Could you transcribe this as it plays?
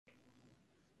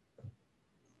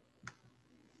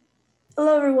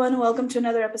Hello, everyone. Welcome to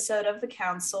another episode of The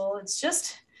Council. It's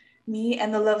just me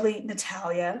and the lovely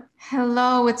Natalia.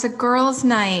 Hello, it's a girls'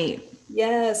 night.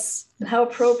 Yes, and how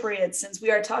appropriate since we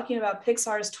are talking about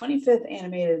Pixar's 25th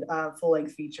animated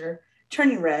full-length feature,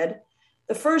 Turning Red,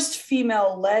 the first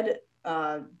female-led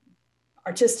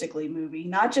artistically movie,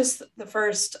 not just the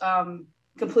first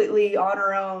completely on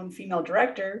her own female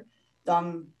director,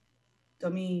 Domishi.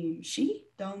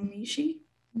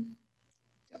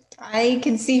 I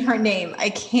can see her name.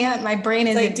 I can't. My brain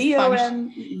It's like isn't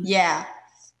D-O-M. Yeah.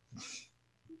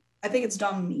 I think it's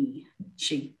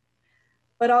Domishi.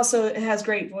 But also it has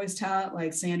great voice talent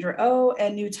like Sandra Oh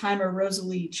and new timer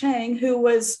Rosalie Chang, who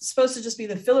was supposed to just be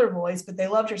the filler voice, but they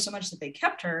loved her so much that they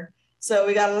kept her. So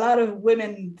we got a lot of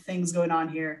women things going on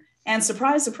here. And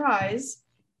surprise, surprise,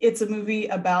 it's a movie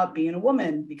about being a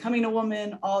woman, becoming a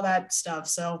woman, all that stuff.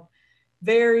 So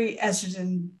very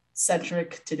estrogen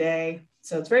centric today.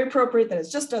 So it's very appropriate that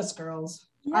it's just us girls.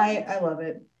 Yeah. I love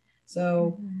it.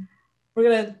 So we're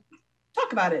going to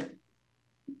talk about it.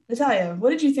 Natalia, what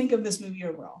did you think of this movie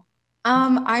overall?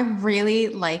 I really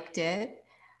liked it.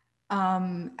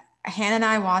 Hannah and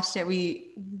I watched it.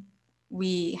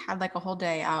 We had like a whole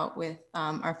day out with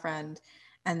our friend.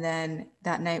 And then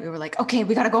that night we were like, okay,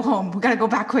 we got to go home. We got to go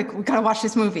back quick. We got to watch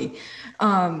this movie.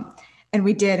 And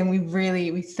we did. And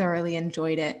we thoroughly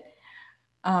enjoyed it.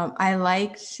 I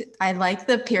liked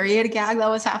the period gag that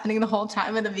was happening the whole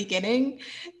time in the beginning,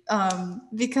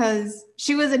 because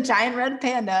she was a giant red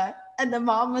panda and the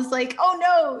mom was like, "Oh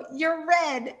no, you're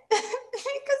red,"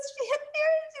 because she had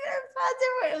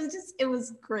periods. It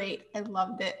was great. I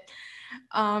loved it.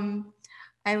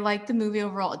 I like the movie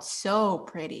overall. It's so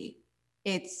pretty.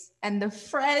 And the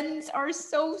friends are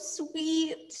so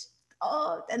sweet.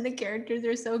 Oh, and the characters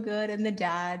are so good, and the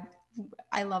dad.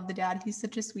 I love the dad. He's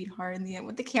such a sweetheart in the end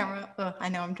with the camera. Oh, I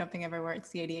know I'm jumping everywhere. It's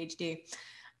the ADHD.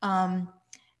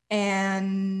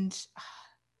 And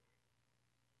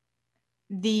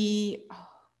the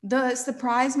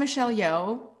surprise Michelle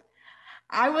Yeoh.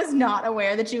 I was not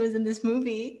aware that she was in this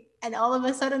movie. And all of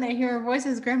a sudden I hear her voice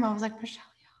as grandma. I was like, Michelle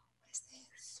Yeoh, what is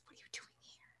this? What are you doing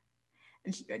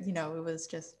here? And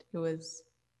it was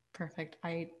perfect.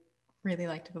 I really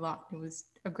liked it a lot. It was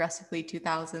aggressively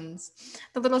 2000s.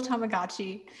 The little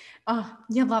Tamagotchi. Oh,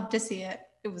 you'd love to see it.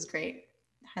 It was great.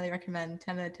 Highly recommend.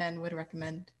 10 out of 10 would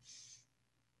recommend.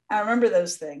 I remember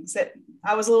those things. That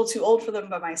I was a little too old for them,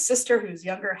 but my sister, who's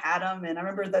younger, had them. And I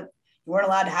remember that you weren't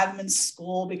allowed to have them in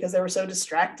school because they were so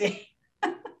distracting.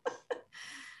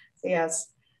 Yes.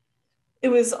 It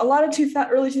was a lot of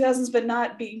early 2000s, but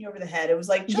not beating you over the head. It was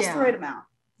like just the right amount.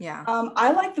 Yeah.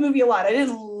 I liked the movie a lot. I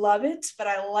didn't love it, but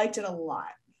I liked it a lot.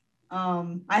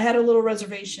 I had a little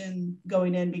reservation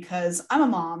going in because I'm a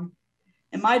mom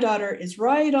and my daughter is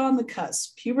right on the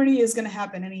cusp. Puberty is going to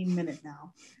happen any minute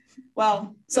now.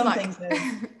 Well, some things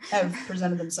have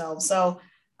presented themselves. So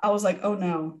I was like, oh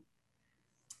no.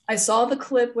 I saw the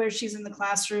clip where she's in the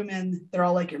classroom and they're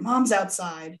all like, your mom's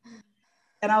outside.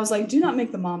 And I was like, do not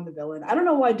make the mom the villain. I don't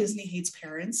know why Disney hates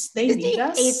parents. Disney need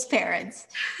us. Hates parents.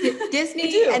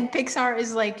 Disney and Pixar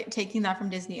is like taking that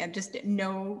from Disney and just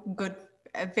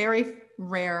very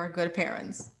rare good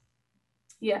parents.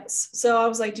 Yes. So I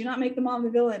was like, do not make the mom the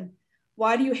villain.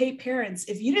 Why do you hate parents?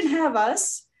 If you didn't have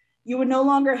us, you would no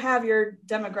longer have your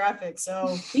demographic.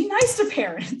 So be nice to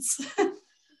parents.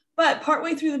 But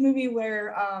partway through the movie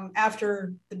where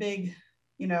after the big,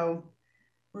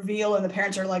 reveal and the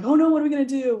parents are like, oh no, what are we going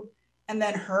to do? And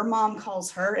then her mom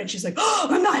calls her and she's like, oh,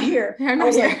 I'm not here. I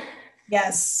was like,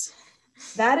 yes,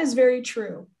 that is very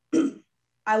true.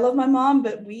 I love my mom,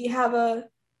 but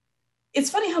it's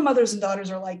funny how mothers and daughters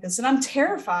are like this. And I'm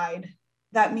terrified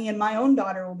that me and my own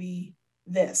daughter will be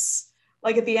this.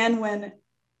 Like at the end when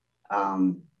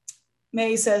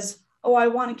May says, oh, I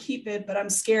want to keep it, but I'm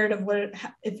scared of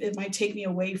if it might take me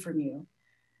away from you.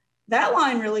 That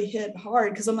line really hit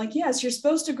hard because I'm like, yes, you're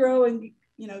supposed to grow and,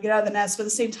 get out of the nest, but at the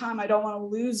same time, I don't want to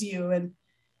lose you. And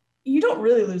you don't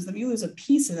really lose them. You lose a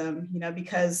piece of them,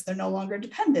 because they're no longer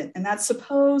dependent, and that's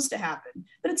supposed to happen,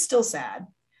 but it's still sad.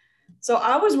 So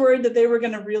I was worried that they were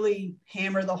going to really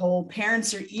hammer the whole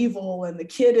parents are evil and the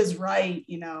kid is right,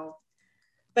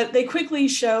 but they quickly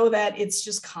show that it's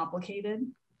just complicated.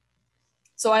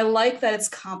 So I like that it's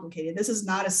complicated. This is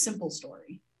not a simple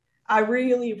story. I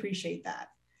really appreciate that.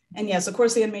 And yes, of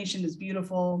course, the animation is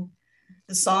beautiful.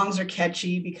 The songs are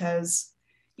catchy because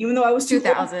even though I was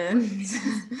 2000,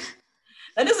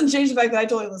 that doesn't change the fact that I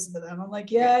totally listen to them. I'm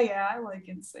like, yeah, I like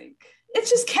NSYNC. It's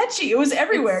just catchy. It was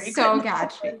everywhere. It's so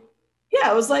catchy. Yeah,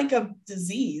 it was like a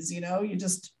disease, you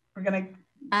just we're gonna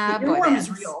your worm is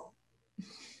real.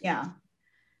 Yeah.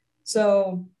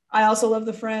 So I also love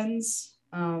the Friends.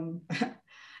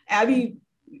 Abby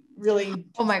really,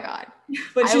 Oh my God.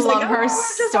 but I she's like, love her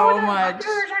oh, so much.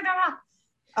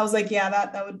 I was like, yeah,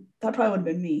 that probably would have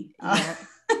been me. Yeah.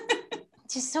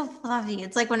 Just so fluffy.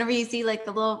 It's like whenever you see like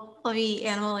the little fluffy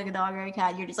animal, like a dog or a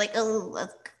cat, you're just like,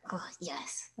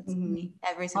 yes, that's me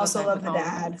every single also time. love the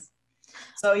dad.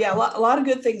 So yeah, a lot of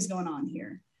good things going on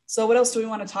here. So what else do we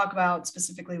want to talk about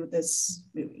specifically with this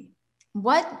movie?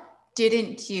 What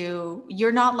didn't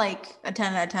you're not like a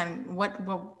 10 out of 10. What,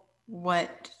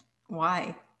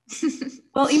 why?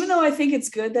 Well, even though I think it's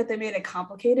good that they made it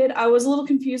complicated, I was a little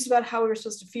confused about how we were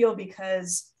supposed to feel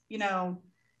because,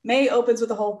 May opens with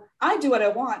the whole, I do what I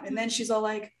want. And then she's all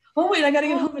like, oh, wait, I got to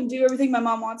get home and do everything my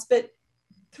mom wants. But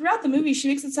throughout the movie, she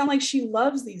makes it sound like she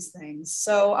loves these things.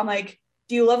 So I'm like,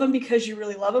 do you love them because you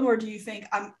really love them? Or do you think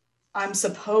I'm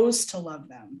supposed to love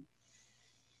them?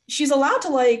 She's allowed to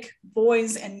like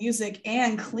boys and music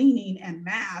and cleaning and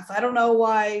math. I don't know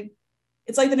why.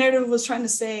 It's like the narrative was trying to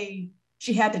say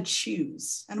she had to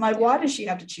choose. And I'm like, why does she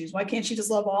have to choose? Why can't she just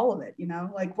love all of it?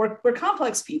 Like we're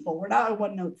complex people. We're not a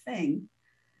one note thing.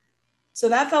 So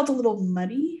that felt a little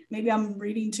muddy. Maybe I'm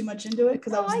reading too much into it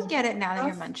because I get it now that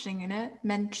you're mentioning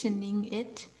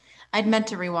it. I'd meant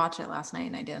to rewatch it last night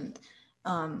and I didn't.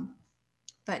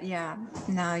 But yeah,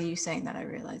 now you saying that, I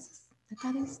realize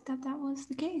that was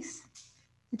the case.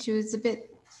 That she was a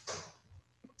bit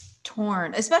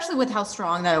torn, especially with how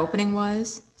strong that opening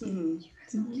was. Mm-hmm.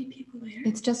 So many people there.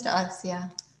 It's just us, yeah.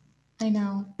 I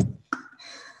know.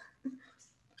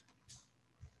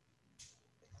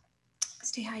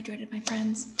 Stay hydrated, my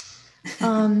friends.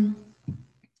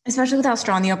 Especially with how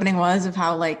strong the opening was, of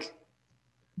how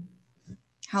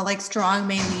strong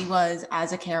Mei Lee was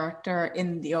as a character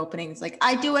in the openings. Like,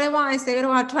 I do what I want, I say what I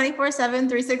want, 24/7,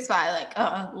 365. Like,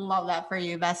 love that for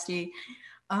you, bestie.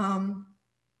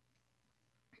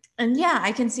 And yeah,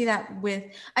 I can see that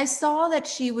I saw that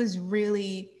she was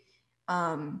really,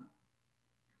 the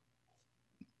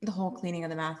whole cleaning of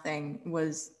the math thing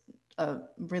was a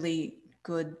really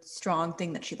good, strong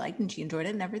thing that she liked and she enjoyed it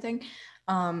and everything.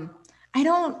 I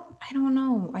don't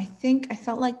know. I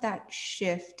felt like that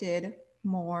shifted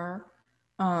more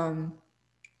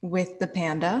with the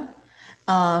panda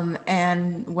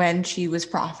and when she was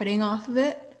profiting off of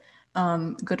it.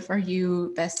 Good for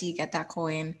you, bestie, get that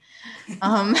coin.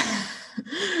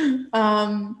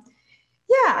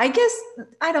 Yeah, I guess,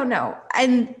 I don't know.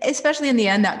 And especially in the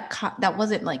end, that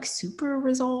wasn't like super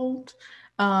resolved.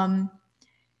 I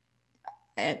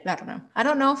don't know. I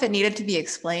don't know if it needed to be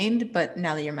explained, but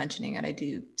now that you're mentioning it, I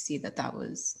do see that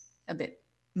was a bit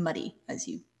muddy, as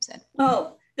you said.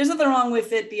 Well, there's nothing wrong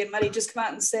with it being muddy. Just come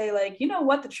out and say, like, you know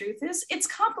what the truth is? It's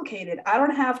complicated. I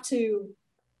don't have to,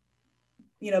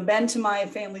 bend to my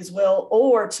family's will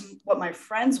or to what my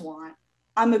friends want.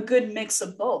 I'm a good mix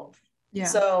of both. Yeah.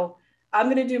 So I'm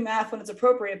going to do math when it's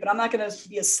appropriate, but I'm not going to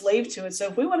be a slave to it. So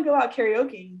if we want to go out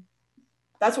karaoke,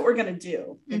 that's what we're going to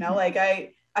do. Like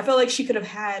I felt like she could have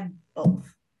had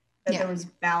both, that there was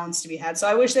balance to be had. So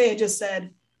I wish they had just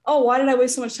said, oh, why did I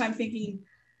waste so much time thinking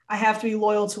I have to be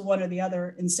loyal to one or the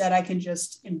other? Instead, I can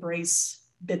just embrace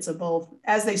bits of both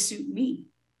as they suit me,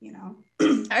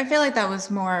 I feel like that was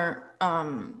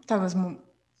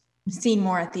seen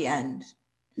more at the end.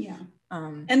 Yeah.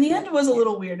 And the end was a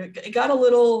little weird. It got a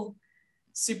little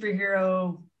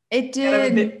superhero. It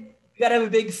did. You gotta have a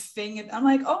big thing. I'm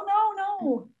like, oh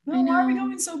no, why are we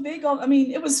going so big? I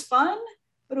mean, it was fun,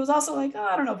 but it was also like, oh,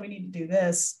 I don't know if we need to do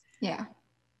this. Yeah.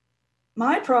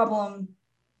 My problem,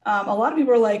 a lot of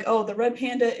people are like, oh, the red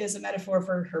panda is a metaphor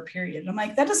for her period. And I'm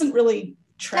like, that doesn't really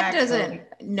track. That doesn't,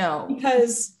 no.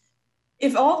 Because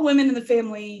if all women in the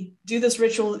family do this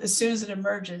ritual as soon as it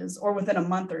emerges or within a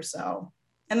month or so,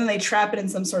 and then they trap it in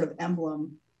some sort of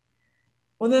emblem,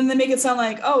 well, then they make it sound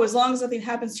like, oh, as long as nothing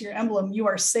happens to your emblem, you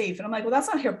are safe. And I'm like, well, that's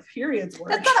not how periods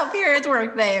work. That's not how periods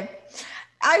work, babe.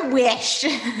 I wish. So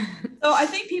I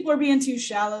think people are being too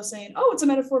shallow saying, oh, it's a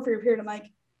metaphor for your period. I'm like,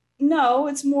 no,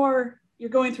 it's more, you're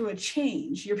going through a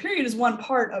change. Your period is one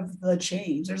part of the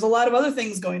change. There's a lot of other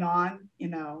things going on,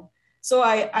 So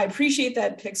I appreciate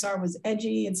that Pixar was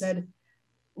edgy and said,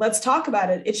 let's talk about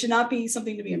it. It should not be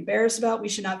something to be embarrassed about. We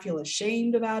should not feel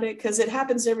ashamed about it because it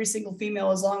happens to every single female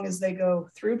as long as they go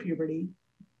through puberty.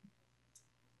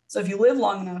 So if you live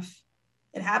long enough,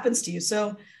 it happens to you.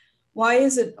 So why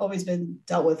has it always been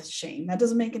dealt with shame? That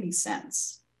doesn't make any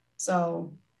sense.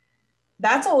 So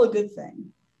that's all a good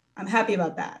thing. I'm happy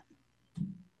about that.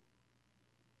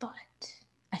 But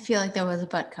I feel like there was a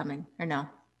but coming, or no?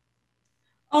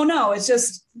 Oh no, it's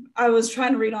just, I was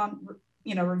trying to read on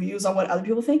reviews on what other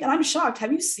people think, and I'm shocked.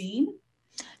 Have you seen?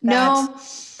 No,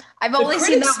 I've only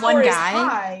seen that one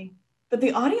guy. but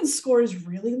the audience score is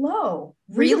really low.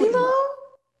 Really low?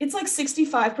 It's like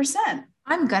 65%.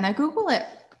 I'm gonna Google it.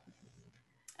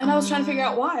 And I was trying to figure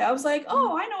out why. I was like,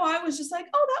 oh, I know. I was just like,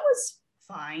 oh, that was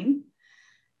fine.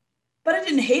 But I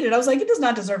didn't hate it. I was like, it does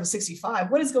not deserve a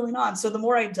 65. What is going on? So the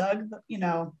more I dug,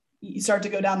 you start to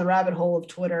go down the rabbit hole of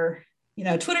Twitter.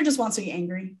 Twitter just wants to be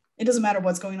angry. It doesn't matter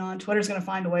what's going on. Twitter's going to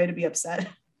find a way to be upset.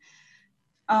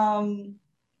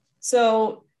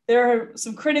 So there are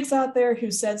some critics out there who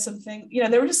said something,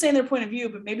 they were just saying their point of view,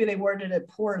 but maybe they worded it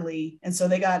poorly. And so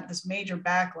they got this major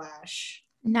backlash.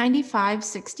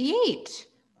 95.68.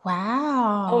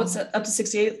 Wow. Oh, it's up to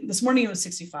 68. This morning it was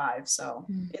 65. So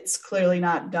it's clearly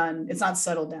not done. It's not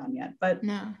settled down yet. But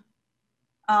no.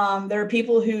 There are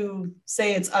people who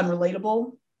say it's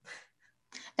unrelatable.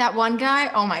 That one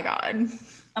guy, oh my God.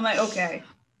 I'm like, okay,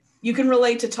 you can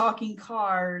relate to talking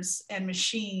cars and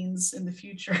machines in the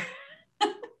future.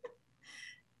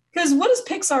 Because what is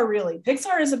Pixar really?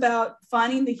 Pixar is about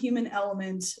finding the human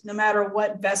element, no matter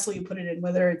what vessel you put it in,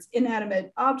 whether it's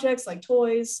inanimate objects like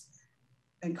toys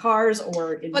and cars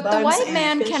or in but bugs the white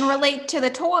man fish. Can relate to the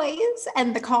toys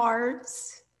and the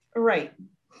cars. Right.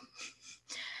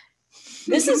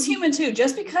 This is human too.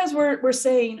 Just because we're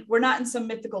saying we're not in some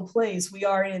mythical place, we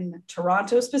are in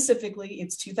Toronto specifically.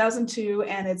 It's 2002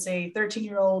 and it's a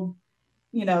 13-year-old,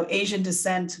 Asian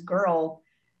descent girl.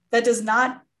 That does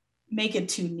not make it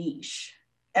too niche.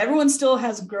 Everyone still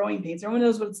has growing pains. Everyone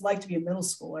knows what it's like to be a middle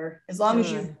schooler, as long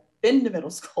as you've been to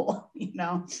middle school,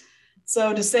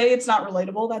 So to say it's not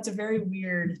relatable, that's a very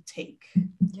weird take.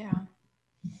 Yeah.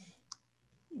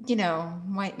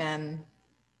 White men,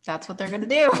 that's what they're going to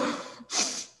do.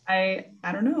 I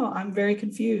don't know. I'm very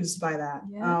confused by that.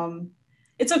 Yeah.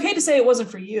 It's okay to say it wasn't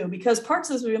for you, because parts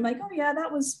of this movie, I'm like, oh yeah,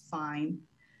 that was fine.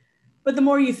 But the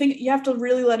more you think, you have to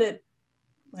really let it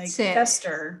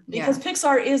fester, because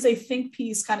Pixar is a think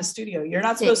piece kind of studio. You're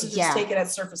not supposed to just take it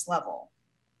at surface level.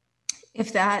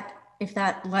 If that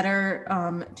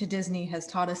letter to Disney has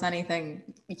taught us anything,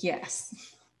 yes.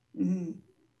 Mm-hmm.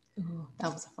 Ooh,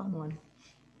 that was a fun one.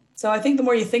 So I think the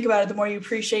more you think about it, the more you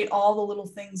appreciate all the little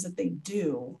things that they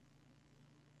do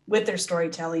with their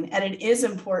storytelling. And it is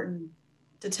important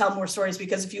to tell more stories,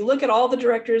 because if you look at all the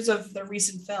directors of the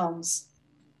recent films,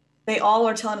 they all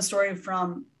are telling a story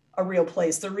from a real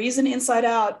place. The reason Inside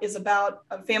Out is about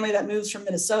a family that moves from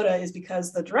Minnesota is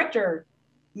because the director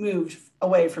moved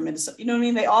away from Minnesota. You know what I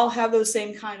mean? They all have those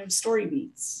same kind of story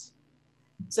beats.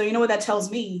 So you know what that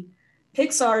tells me?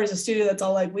 Pixar is a studio that's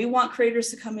all like, we want creators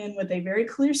to come in with a very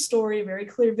clear story, very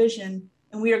clear vision,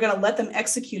 and we are going to let them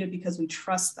execute it because we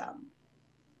trust them.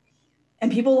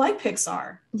 And people like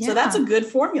Pixar. Yeah. So that's a good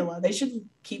formula. They should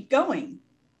keep going.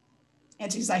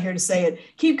 Auntie's not here to say it.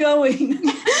 Keep going.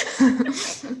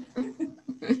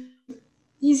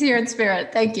 He's here in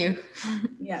spirit. Thank you.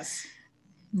 Yes.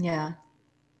 Yeah.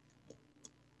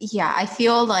 Yeah, I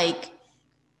feel like,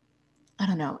 I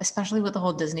don't know, especially with the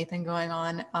whole Disney thing going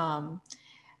on,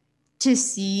 to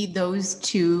see those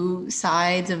two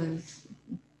sides of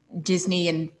Disney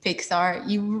and Pixar,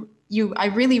 I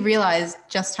really realized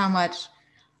just how much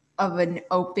of an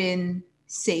open,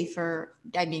 safer,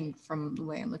 from the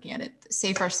way I'm looking at it,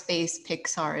 safer space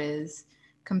Pixar is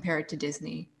compared to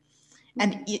Disney.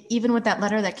 And even with that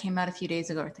letter that came out a few days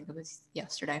ago, I think it was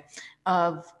yesterday,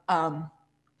 of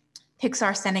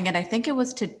Pixar sending it, I think it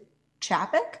was to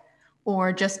Chapek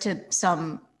or just to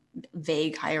some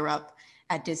vague higher up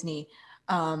at Disney,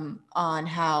 on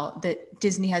how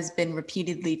Disney has been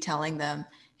repeatedly telling them,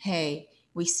 hey,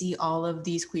 we see all of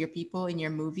these queer people in your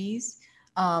movies.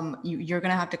 You're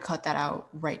going to have to cut that out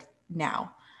right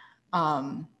now.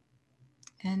 And,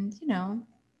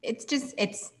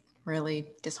 it's really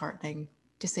disheartening,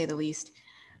 to say the least.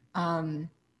 I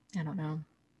don't know.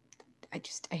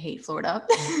 I hate Florida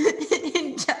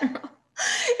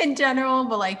in general,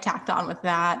 but tacked on with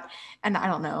that. And I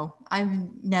don't know. I've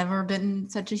never been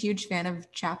such a huge fan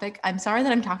of Chapek. I'm sorry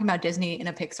that I'm talking about Disney in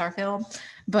a Pixar film,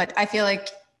 but I feel like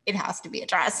it has to be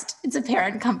addressed. It's a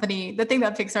parent company. The thing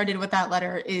that Pixar did with that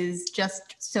letter is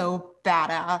just so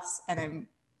badass. And I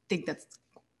think that's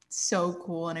so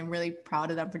cool. And I'm really proud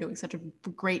of them for doing such a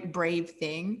great, brave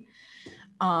thing.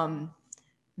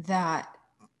 That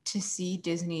to see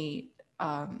Disney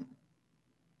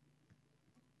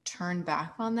turn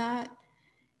back on that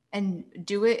and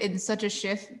do it in such a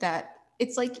shift that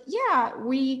it's like, yeah,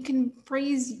 we can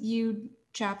praise you,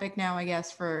 Chapek, now, I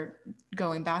guess, for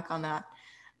going back on that.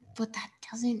 But that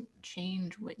doesn't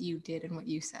change what you did and what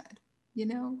you said,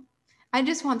 I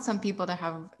just want some people to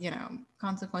have,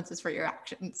 consequences for your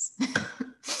actions.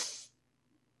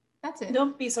 That's it.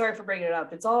 Don't be sorry for bringing it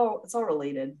up. It's all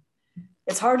related.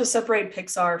 it's hard to separate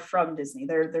Pixar from Disney.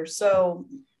 They're so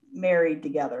married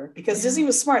together because Disney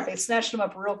was smart. They snatched them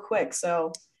up real quick.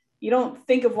 So you don't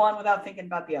think of one without thinking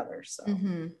about the other. So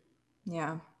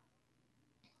yeah.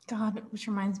 God, which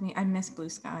reminds me, I miss Blue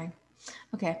Sky.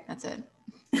 Okay, that's it.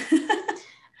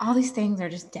 All these things are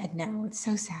just dead now. It's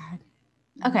so sad.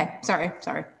 Okay, sorry.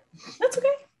 That's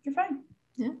okay. You're fine.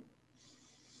 Yeah.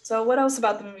 So what else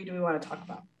about the movie do we want to talk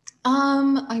about?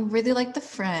 I really like the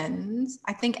friends.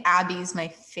 I think Abby's my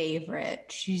favorite.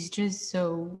 She's just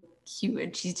so cute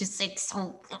and she's just like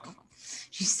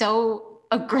she's so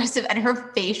aggressive, and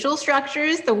her facial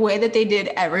structures, the way that they did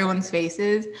everyone's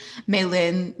faces. No,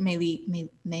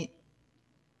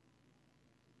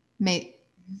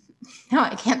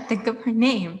 I can't think of her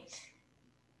name.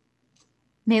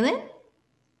 Maylin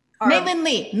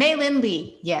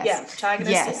Lee. Yes. Yeah,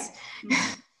 protagonist. Yes.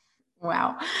 Yeah.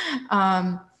 Wow.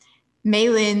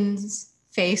 Maylin's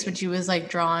face when she was like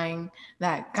drawing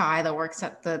that guy that works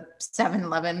at the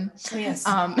 7-Eleven. Oh, yes.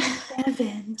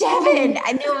 Devin.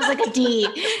 I knew it was like a D.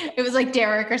 It was like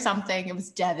Derek or something. It was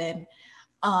Devin.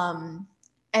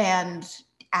 And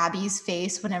Abby's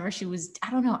face whenever she was,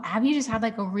 I don't know, Abby just had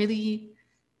like a really,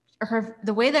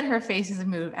 the way that her faces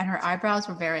moved and her eyebrows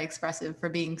were very expressive for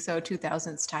being so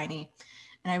 2000s tiny.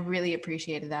 And I really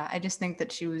appreciated that. I just think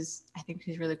that I think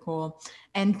she's really cool.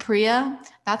 And Priya,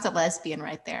 that's a lesbian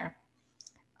right there.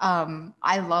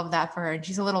 I love that for her. And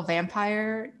she's a little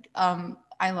vampire.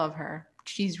 I love her.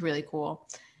 She's really cool.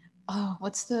 Oh,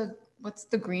 what's the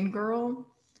green girl?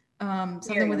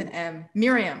 Something Miriam. With an M.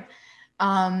 Miriam.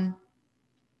 I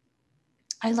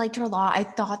liked her a lot. I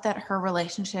thought that her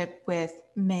relationship with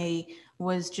May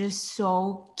was just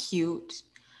so cute.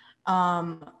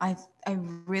 I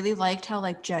really liked how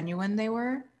like genuine they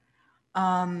were.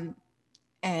 And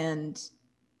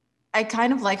I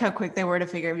kind of like how quick they were to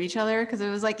figure out each other, because it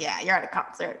was like, yeah, you're at a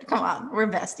concert. Come on, we're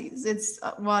besties. It's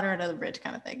water under the bridge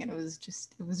kind of thing. And it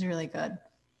was really good.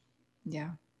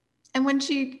 Yeah. And when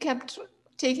she kept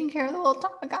taking care of the little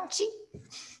Tamagotchi,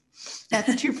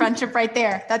 that's true friendship right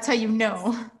there. That's how you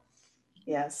know.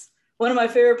 Yes. One of my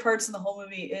favorite parts in the whole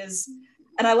movie is,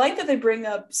 and I like that they bring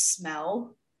up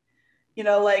smell. You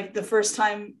know, like the first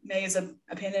time May is a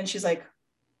panda, she's like,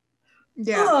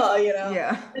 yeah, oh, you know.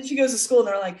 Yeah. And she goes to school and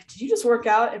they're like, did you just work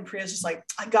out? And Priya's just like,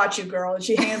 I got you, girl. And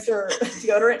she hands her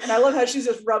deodorant. And I love how she's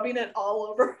just rubbing it all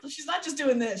over. She's not just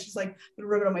doing this. She's like, I'm gonna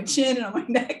rub it on my chin and on my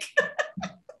neck. It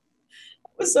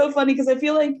was so funny because I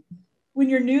feel like when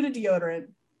you're new to deodorant,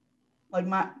 like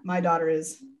my daughter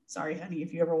is, sorry, honey,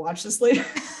 if you ever watch this later.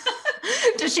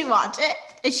 Does she watch it?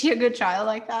 Is she a good child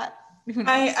like that?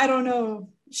 I don't know.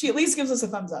 She at least gives us a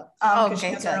thumbs up because she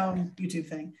has her own YouTube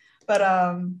thing. But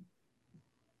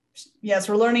yes,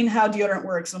 we're learning how deodorant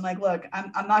works. I'm like, look,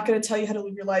 I'm not going to tell you how to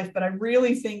live your life, but I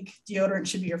really think deodorant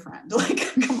should be your friend. Like,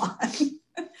 come on.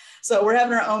 So we're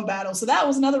having our own battle. So that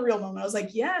was another real moment. I was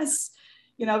like, yes,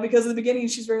 you know, because in the beginning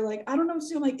she's very like, I don't know what to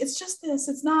do. I'm like, it's just this.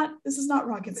 This is not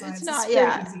rocket science. It's not,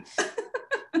 yeah. Easy.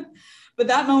 But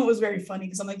that moment was very funny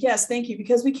because I'm like, yes, thank you,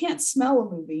 because we can't smell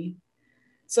a movie.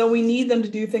 So we need them to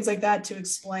do things like that to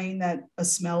explain that a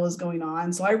smell is going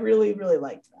on. So I really, really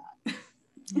liked that.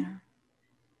 Yeah.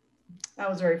 That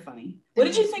was very funny. What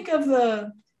did you think of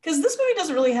because this movie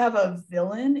doesn't really have a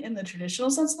villain in the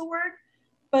traditional sense of the word,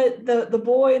 but the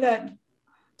boy that,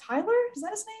 Tyler, is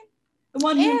that his name? The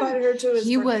one who invited her to his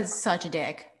birthday. Was such a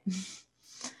dick.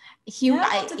 Near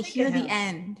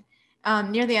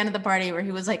the end of the party where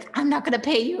he was like, I'm not going to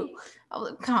pay you. I was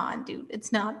like, come on, dude.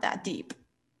 It's not that deep.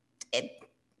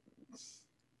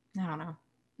 I don't know.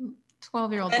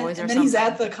 12-year-old boys or something. And then he's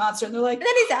at the concert and they're like, and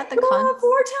then he's at the concert.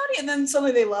 Poor Tony. And then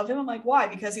suddenly they love him. I'm like, why?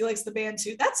 Because he likes the band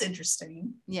too. That's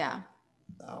interesting. Yeah.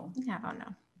 So yeah, I don't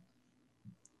know.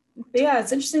 But yeah,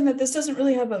 it's interesting that this doesn't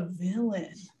really have a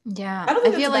villain. Yeah. I don't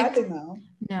think that's a bad thing though.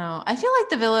 No, I feel like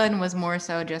the villain was more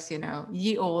so just, you know,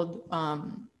 ye old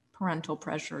parental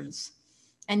pressures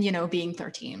and, you know, being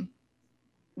 13.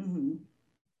 Mm-hmm.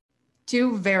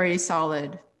 Two very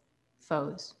solid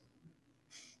foes.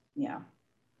 Yeah.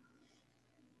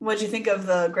 What'd you think of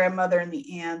the grandmother and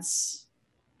the aunts?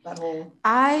 That whole.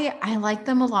 I like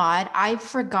them a lot. I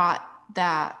forgot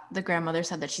that the grandmother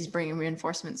said that she's bringing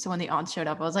reinforcements. So when the aunts showed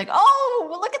up, I was like, oh,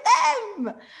 well, look at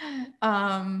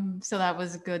them. So that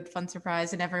was a good, fun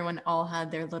surprise. And everyone all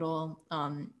had their little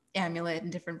amulet in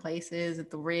different places, at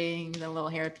the ring, the little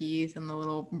hairpiece, and the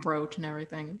little brooch and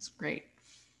everything. It's great.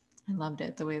 I loved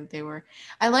it the way that they were.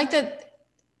 I like that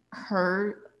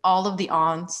all of the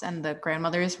aunts and the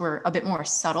grandmothers were a bit more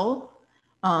subtle,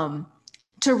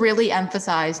 to really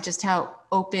emphasize just how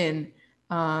open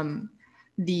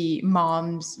the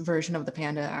mom's version of the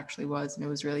panda actually was, and it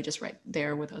was really just right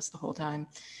there with us the whole time.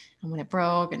 And when it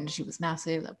broke and she was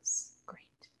massive, that was great.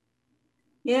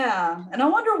 Yeah. And I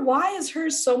wonder, why is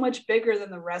hers so much bigger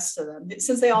than the rest of them,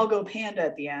 since they all go panda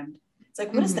at the end? It's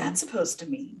like, what is that supposed to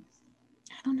mean?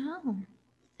 I don't know.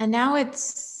 And now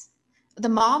it's the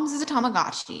mom's is a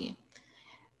Tamagotchi.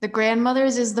 The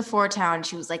grandmother's is the 4-town.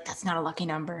 She was like, that's not a lucky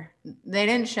number. They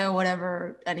didn't show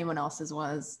whatever anyone else's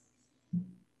was.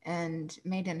 And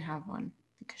May didn't have one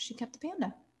because she kept the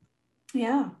panda.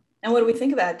 Yeah. And what do we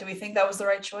think of that? Do we think that was the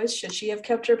right choice? Should she have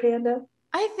kept her panda?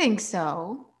 I think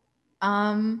so.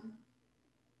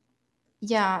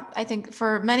 Yeah, I think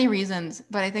for many reasons,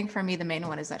 but I think for me, the main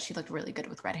one is that she looked really good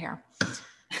with red hair.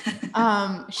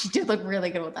 She did look really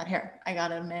good with that hair, I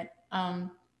gotta admit. I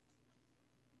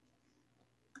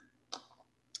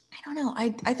don't know.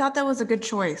 I thought that was a good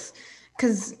choice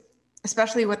because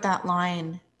especially with that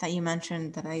line that you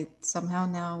mentioned that I somehow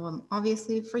now am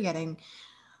obviously forgetting.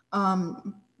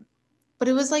 But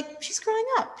it was like, she's growing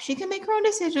up. She can make her own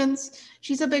decisions.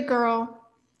 She's a big girl.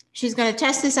 She's going to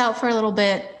test this out for a little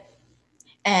bit.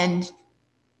 And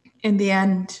in the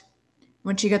end,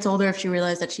 when she gets older, if she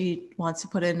realizes that she wants to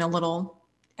put in a little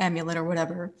amulet or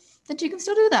whatever, then she can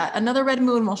still do that. Another red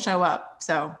moon will show up.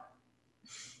 So.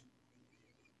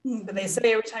 But they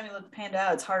say every time you let the panda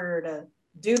out, it's harder to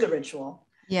do the ritual.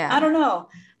 Yeah. I don't know.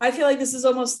 I feel like this is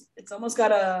it's almost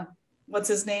got a, what's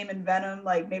his name in Venom?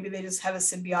 Like maybe they just have a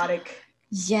symbiotic.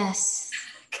 Yes.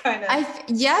 Kind of.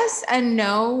 Yes and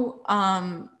no.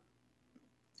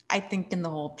 I think in the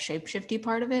whole shapeshifty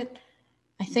part of it,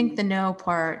 I think the no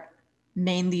part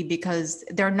mainly because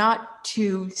they're not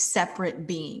two separate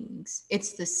beings.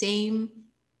 It's the same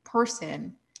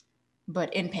person,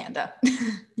 but in panda,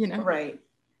 you know? Right.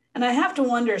 And I have to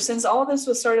wonder, since all this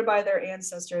was started by their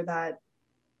ancestor, that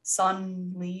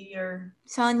Sun Li or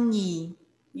Sun Yi.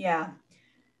 Yeah.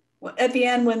 At the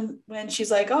end, when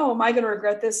she's like, oh, am I going to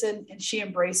regret this? And she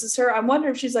embraces her. I wonder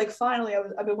if she's like, finally,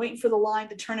 I've been waiting for the line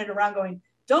to turn it around going,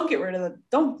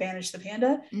 don't banish the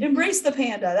panda, embrace the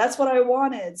panda. That's what I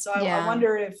wanted. So I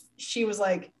wonder if she was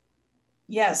like,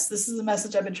 yes, this is the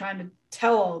message I've been trying to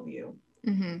tell all of you.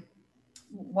 Mm-hmm.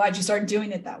 Why'd you start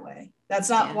doing it that way? That's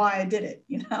not why I did it,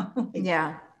 you know? Like,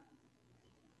 yeah.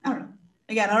 I don't know.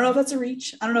 Again, I don't know if that's a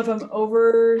reach. I don't know if I'm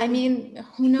over. I mean,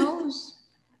 who knows?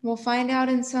 We'll find out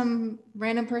in some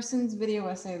random person's video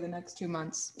essay the next 2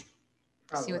 months.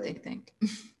 Probably. See what they think.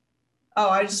 Oh,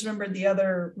 I just remembered the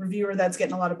other reviewer that's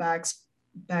getting a lot of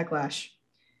backlash.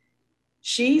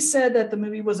 She said that the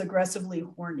movie was aggressively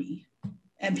horny,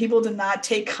 and people did not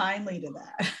take kindly to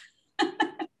that.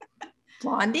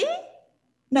 Blondie?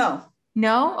 No.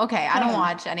 No? Okay, I don't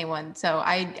watch anyone, so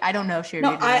I don't know if she.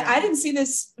 No, I didn't see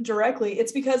this directly.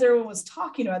 It's because everyone was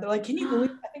talking about it. They're like, can you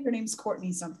believe, I think her name's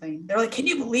Courtney something. They're like, can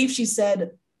you believe she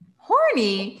said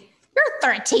horny? You're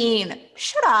 13.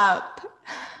 Shut up.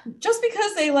 Just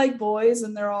because they like boys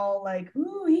and they're all like,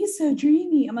 ooh, he's so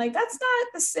dreamy. I'm like, that's not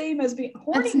the same as being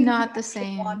horny. That's not the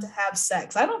same. Want to have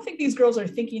sex. I don't think these girls are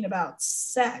thinking about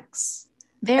sex.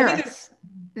 They're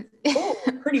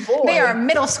pretty boy. They are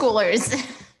middle schoolers.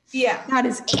 Yeah. That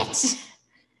is it.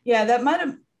 Yeah, that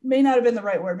may not have been the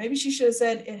right word. Maybe she should have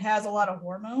said it has a lot of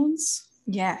hormones.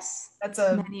 Yes. That's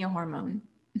many a hormone.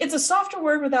 It's a softer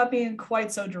word without being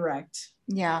quite so direct.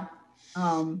 Yeah.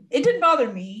 It didn't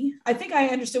bother me. I think I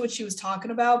understood what she was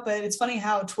talking about, but it's funny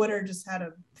how Twitter just had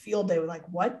a field day with like,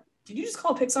 what? Did you just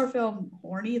call a Pixar film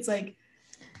horny? It's like,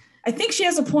 I think she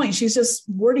has a point. She's just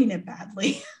wording it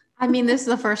badly. I mean, this is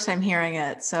the first time hearing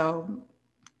it, so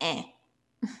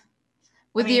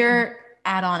With your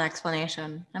add-on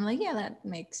explanation, I'm like, yeah, that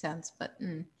makes sense, but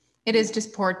it is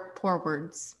just poor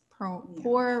words,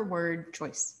 poor word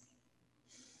choice.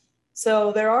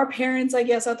 So there are parents, I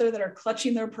guess, out there that are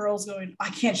clutching their pearls going, I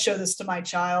can't show this to my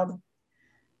child.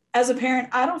 As a parent,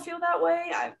 I don't feel that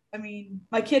way. I mean,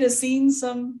 my kid has seen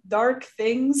some dark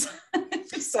things.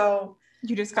 So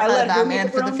you just got that man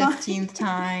for the 15th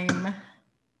time.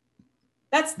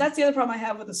 That's the other problem I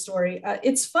have with the story.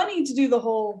 It's funny to do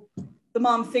the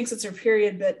mom thinks it's her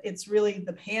period, but it's really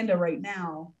the panda right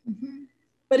now. Mm-hmm.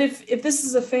 But if this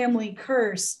is a family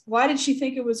curse, why did she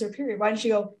think it was her period? Why did she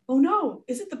go, oh no,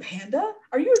 is it the panda?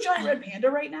 Are you a giant red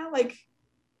panda right now? Like,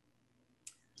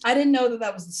 I didn't know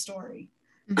that was the story.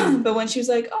 Mm-hmm. But when she was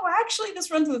like, oh, actually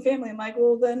this runs in the family, I'm like,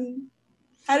 well then,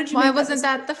 how did you Why wasn't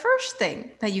that the first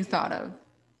thing that you thought of?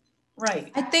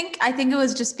 Right. I think it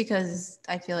was just because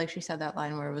I feel like she said that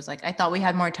line where it was like, I thought we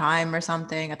had more time or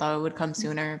something. I thought it would come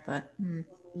sooner, but I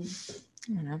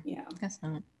don't know. Yeah. I guess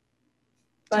not.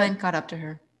 Time caught up to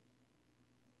her.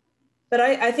 but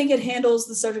I think it handles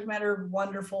the subject matter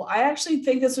wonderful. I actually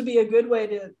think this would be a good way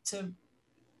to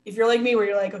if you're like me, where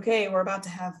you're like, okay, we're about to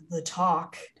have the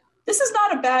talk. This is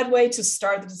not a bad way to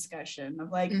start the discussion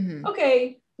of like,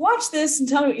 okay, watch this and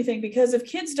tell me what you think, because if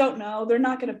kids don't know, they're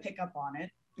not going to pick up on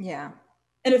it. Yeah.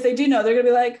 And if they do know, they're going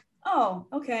to be like, oh,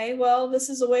 okay, well, this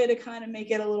is a way to kind of make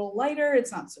it a little lighter.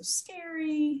 It's not so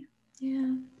scary.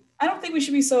 Yeah. I don't think we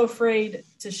should be so afraid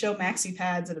to show maxi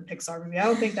pads in a Pixar movie. I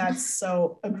don't think that's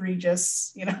so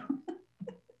egregious, you know?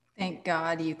 Thank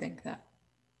God you think that.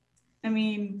 I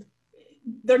mean,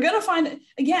 they're going to find it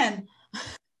again.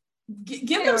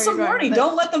 Give them some warning.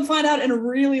 Don't let them find out in a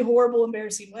really horrible,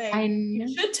 embarrassing way.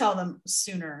 You should tell them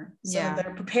sooner so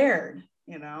they're prepared,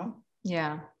 you know?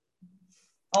 Yeah.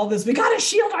 All this, we got to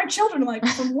shield our children. Like,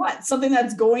 from what? Something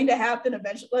that's going to happen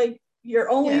eventually. Like,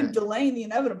 you're only delaying the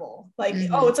inevitable. Like,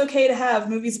 oh, it's okay to have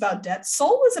movies about death.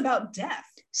 Soul is about death.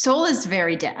 Soul is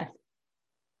very death.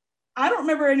 I don't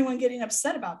remember anyone getting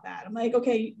upset about that. I'm like,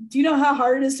 okay, do you know how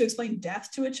hard it is to explain death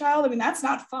to a child? I mean, that's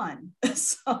not fun.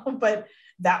 But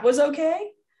that was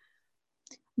okay.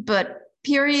 But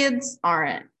periods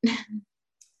aren't. I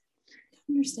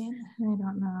understand that. I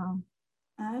don't know.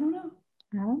 I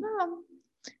don't know.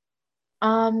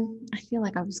 I feel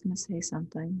like I was going to say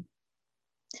something.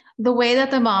 The way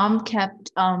that the mom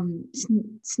kept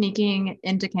sneaking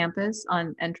into campus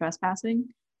and trespassing,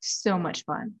 so much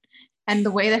fun. And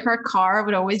the way that her car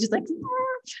would always just like,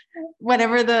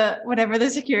 whenever the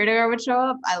security guard would show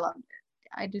up, I loved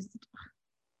it.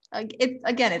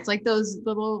 It's like those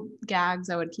little gags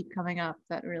that would keep coming up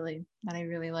that I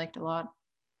really liked a lot.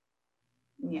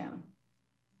 Yeah.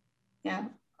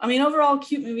 I mean, overall,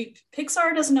 cute movie.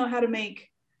 Pixar doesn't know how to make.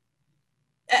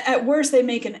 At worst, they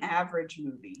make an average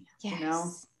movie. Yes. You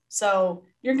know, so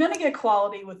you're gonna get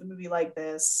quality with a movie like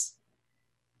this.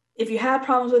 If you have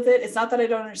problems with it, it's not that I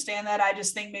don't understand that. I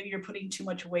just think maybe you're putting too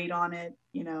much weight on it.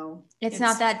 You know, it's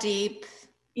not that deep.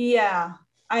 Yeah.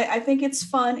 I think it's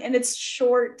fun and it's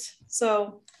short.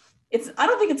 So I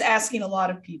don't think it's asking a lot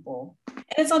of people. And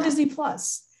it's on Disney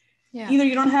Plus. Yeah. Either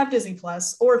you don't have Disney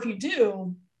Plus, or if you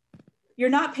do, you're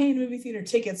not paying movie theater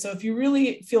tickets. So if you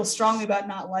really feel strongly about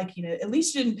not liking it, at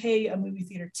least you didn't pay a movie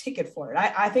theater ticket for it.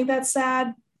 I think that's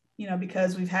sad, you know,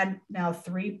 because we've had now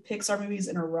 3 Pixar movies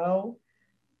in a row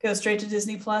go straight to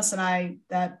Disney Plus, and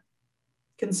that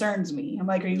concerns me. I'm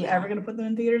like, are you ever going to put them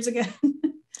in theaters again?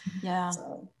 Yeah.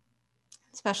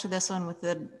 Especially this one with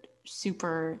the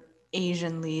super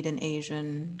Asian lead and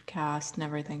Asian cast and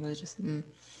everything. It was just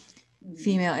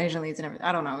female Asian leads and everything.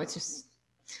 I don't know. It's just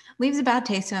leaves a bad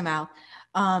taste in my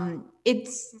mouth.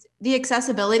 It's the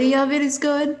accessibility of it is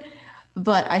good,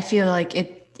 but I feel like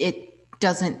it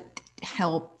doesn't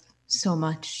help so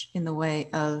much in the way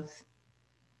of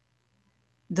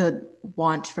the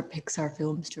want for Pixar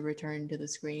films to return to the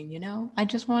screen. You know, I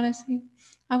want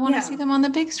to see them on the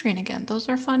big screen again. Those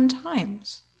are fun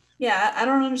times. Yeah, I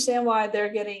don't understand why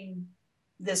they're getting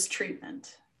this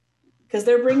treatment, because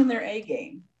they're bringing their A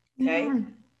game. Okay. Yeah.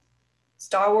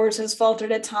 Star Wars has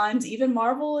faltered at times. Even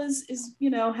Marvel is you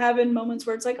know, having moments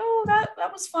where it's like, oh,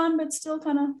 that was fun, but still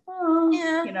kind of,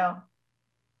 you know.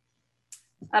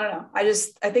 I don't know. I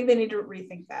think they need to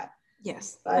rethink that.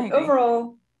 Yes. But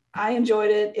overall, I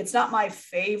enjoyed it. It's not my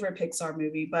favorite Pixar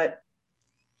movie, but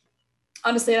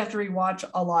honestly, I have to rewatch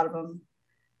a lot of them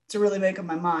to really make up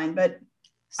my mind. But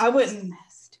I wouldn't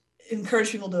encourage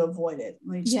people to avoid it.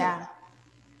 Yeah.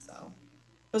 So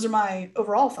those are my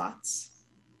overall thoughts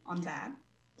on that.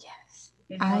 Yes.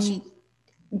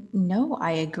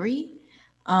 I agree.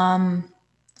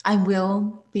 I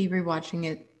will be rewatching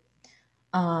it.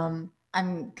 I'm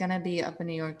gonna be up in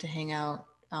New York to hang out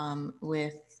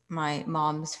with my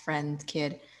mom's friend's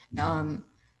kid.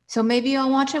 So maybe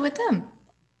I'll watch it with them.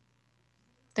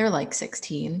 They're like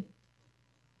 16.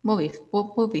 We'll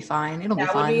be fine. It'll be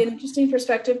fun. That would be an interesting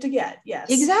perspective to get. Yes.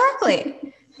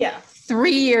 Exactly. Yeah.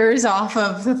 3 years off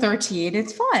of the 13.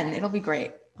 It's fun. It'll be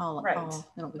great. It'll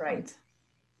be fun.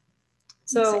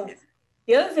 So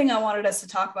the other thing I wanted us to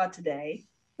talk about today,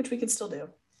 which we can still do,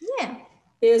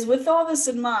 is with all this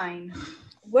in mind,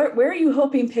 where are you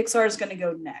hoping Pixar is going to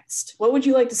go next? What would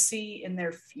you like to see in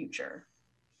their future?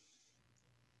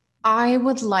 I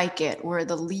would like it where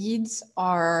the leads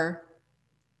are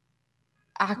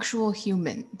actual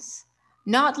humans.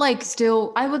 Not like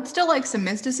I would still like some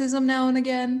mysticism now and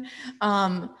again,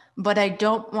 but I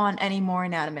don't want any more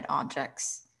inanimate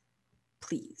objects,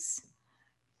 please.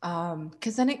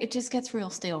 Because then it just gets real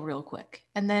stale real quick.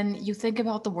 And then you think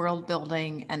about the world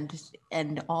building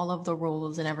and all of the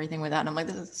rules and everything with that, and I'm like,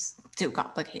 this is too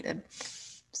complicated.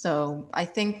 So I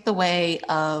think the way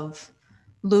of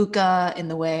Luca, in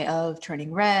the way of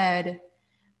Turning Red,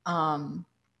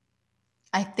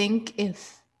 I think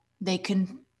if they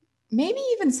can, maybe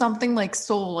even something like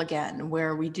Soul again,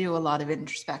 where we do a lot of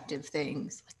introspective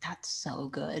things, like that's so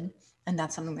good. And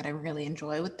that's something that I really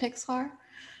enjoy with Pixar.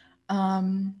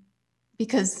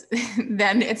 Because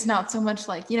then it's not so much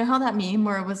like, you know how that meme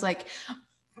where it was like,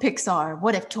 Pixar,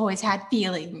 what if toys had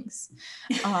feelings?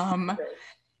 Right.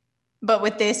 But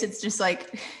with this, it's just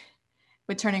like,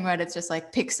 with Turning Red, it's just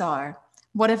like, Pixar,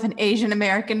 what if an Asian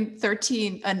American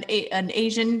an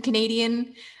Asian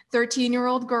Canadian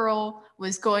 13-year-old girl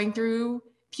was going through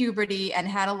puberty and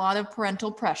had a lot of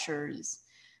parental pressures?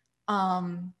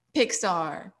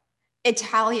 Pixar,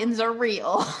 Italians are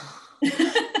real.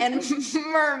 And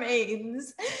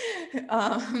mermaids,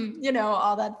 you know,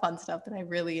 all that fun stuff that I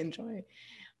really enjoy.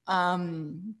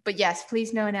 But yes,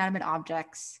 please, no inanimate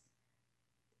objects.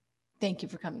 Thank you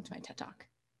for coming to my TED Talk.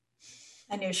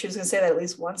 I knew she was going to say that at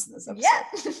least once in this episode.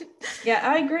 Yeah. Yeah,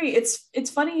 I agree. It's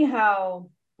funny how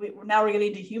now we're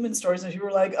getting to human stories and people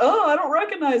are like, oh, I don't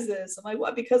recognize this. I'm like,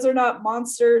 what? Because they're not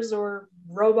monsters or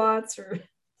robots or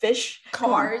fish?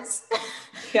 Cars.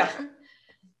 Yeah.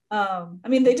 I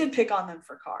mean, they did pick on them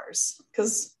for Cars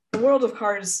because the world of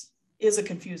Cars is a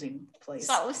confusing place.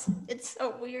 It's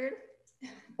so weird.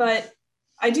 But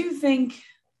I do think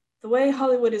the way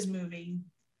Hollywood is moving,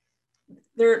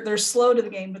 they're slow to the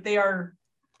game, but they are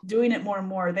doing it more and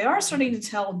more. They are starting to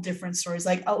tell different stories.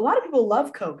 Like a lot of people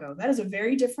love Coco. That is a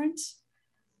very different,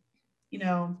 you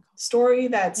know, story.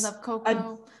 That's I love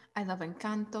Coco. I love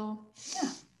Encanto. Yeah.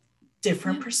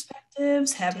 Different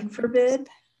perspectives, heaven forbid.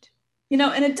 You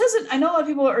know, and it doesn't, I know a lot of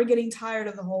people are getting tired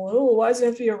of the whole, oh, why does it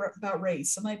have to be about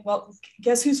race? I'm like, well,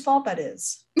 guess whose fault that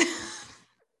is?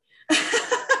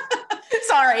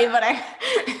 Sorry, but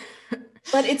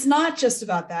But it's not just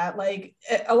about that. Like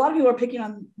a lot of people are picking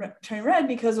on Turning Red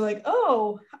because they're like,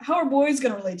 oh, how are boys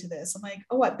going to relate to this? I'm like,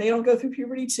 oh, what? They don't go through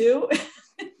puberty too?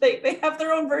 they have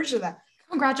their own version of that.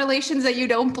 Congratulations that you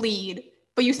don't bleed,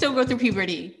 but you still go through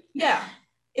puberty. Yeah.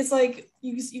 It's like,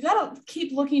 you got to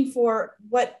keep looking for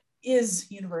what is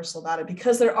universal about it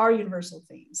because there are universal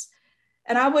themes.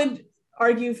 And I would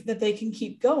argue that they can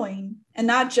keep going and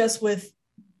not just with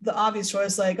the obvious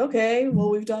choice, like, okay, well,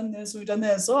 we've done this.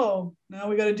 Oh, now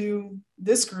we got to do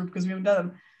this group because we haven't done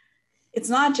them. It's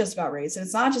not just about race and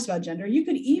it's not just about gender. You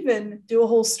could even do a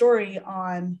whole story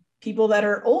on people that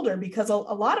are older because a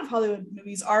lot of Hollywood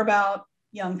movies are about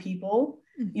young people,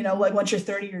 you know, like once you're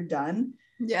 30, you're done.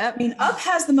 Yeah. I mean, Up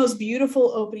has the most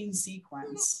beautiful opening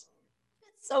sequence.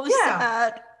 It's so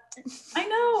sad. I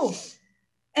know.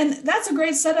 And that's a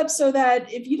great setup so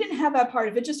that if you didn't have that part,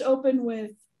 if it just opened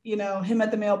with, you know, him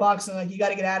at the mailbox and like, you got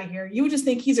to get out of here, you would just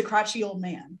think he's a crotchety old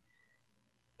man.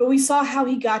 But we saw how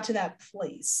he got to that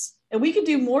place. And we could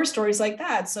do more stories like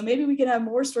that. So maybe we can have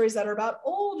more stories that are about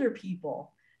older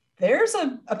people. There's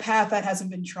a path that hasn't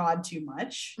been trod too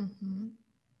much,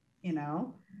 you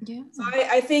know? Yeah. So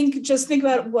I think just think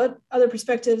about what other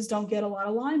perspectives don't get a lot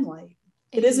of limelight.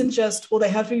 It isn't just, well, they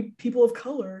have to be people of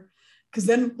color. Because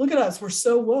then look at us, we're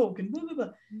so woke and blah, blah,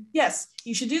 blah. Yes,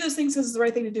 you should do those things because it's the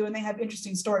right thing to do and they have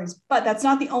interesting stories, but that's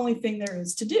not the only thing there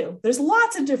is to do. There's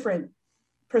lots of different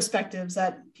perspectives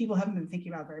that people haven't been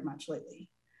thinking about very much lately.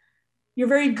 You're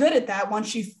very good at that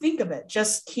once you think of it.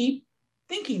 Just keep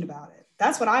thinking about it.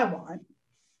 That's what I want.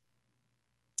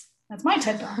 That's my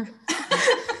TED Talk.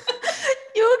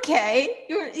 You okay?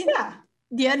 Yeah.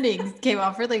 The ending came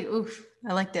off really, oof,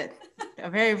 I liked it. A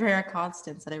very rare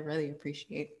constance that I really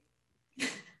appreciate.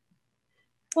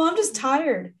 Well, I'm just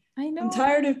tired. I know. I'm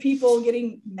tired of people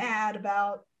getting mad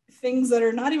about things that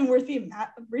are not even worth being mad.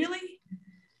 Really?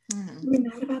 Are we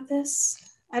mad about this?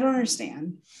 I don't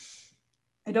understand.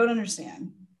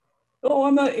 Oh,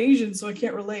 I'm not Asian, so I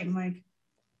can't relate. I'm like,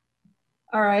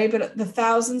 all right, but the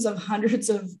thousands of hundreds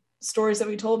of stories that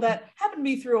we told that happen to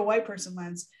be through a white person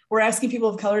lens, we're asking people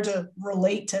of color to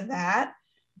relate to that.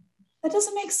 That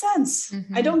doesn't make sense.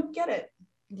 I don't get it.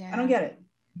 Yeah. I don't get it.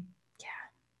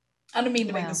 I don't mean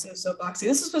to make this so boxy.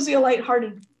 This is supposed to be a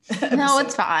lighthearted episode. No,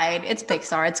 it's fine. It's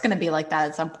Pixar. It's going to be like that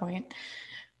at some point.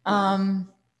 What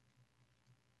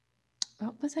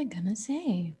was I going to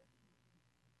say?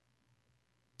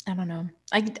 I don't know.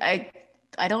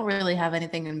 I don't really have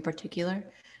anything in particular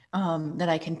that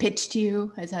I can pitch to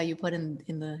you, as how you put in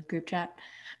the group chat.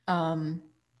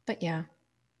 But yeah,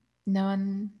 no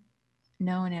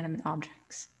inanimate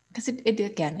objects. Because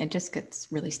it just gets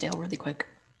really stale really quick.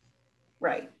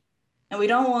 Right. And we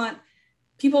don't want,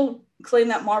 people claim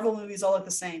that Marvel movies all look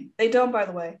the same. They don't, by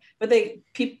the way, but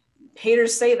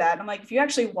haters say that. I'm like, if you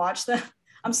actually watch them,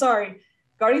 I'm sorry,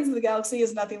 Guardians of the Galaxy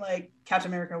is nothing like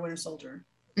Captain America, Winter Soldier.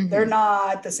 They're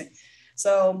not the same.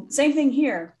 So same thing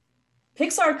here.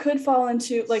 Pixar could fall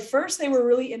into, like, first they were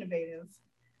really innovative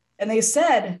and they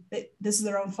said that this is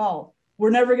their own fault. We're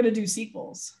never going to do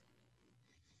sequels.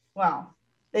 Wow.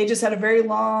 They just had a very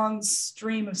long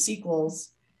stream of sequels.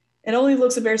 It only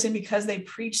looks embarrassing because they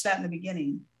preached that in the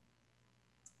beginning.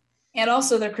 And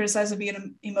also they're criticized of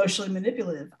being emotionally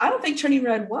manipulative. I don't think Turning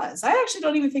Red was. I actually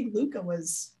don't even think Luca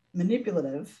was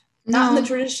manipulative. Not in the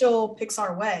traditional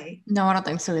Pixar way. No, I don't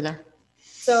think so either.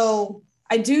 So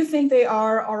I do think they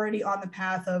are already on the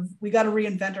path of, we got to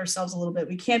reinvent ourselves a little bit.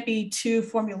 We can't be too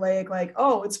formulaic, like,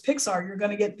 oh, it's Pixar, you're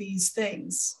going to get these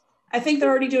things. I think they're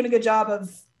already doing a good job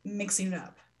of mixing it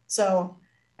up. So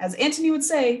as Anthony would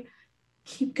say,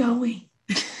 keep going.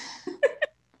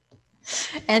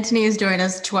 Anthony is joining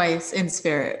us twice in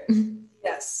spirit.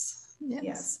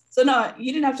 Yes. So no,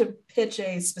 you didn't have to pitch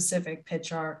a specific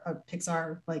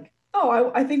Pixar, like,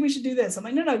 oh, I think we should do this. I'm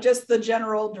like, no, just the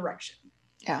general direction.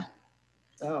 Yeah.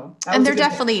 So and they're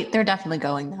definitely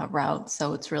going that route.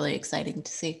 So it's really exciting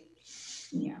to see.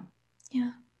 Yeah.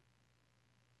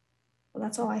 Well,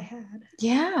 that's all I had.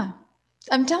 Yeah.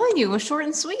 I'm telling you, it was short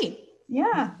and sweet.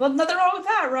 Yeah. Well, nothing wrong with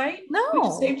that, right? No. We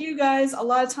just saved you guys a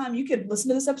lot of time. You could listen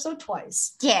to this episode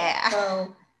twice. Yeah.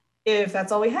 So if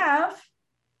that's all we have,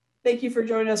 thank you for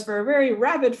joining us for a very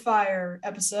rapid fire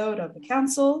episode of The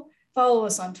Council. Follow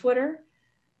us on Twitter.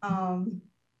 And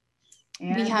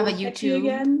we have a YouTube. You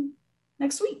again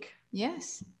next week.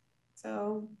 Yes.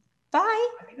 So bye.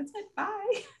 I think that's it.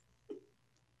 Bye.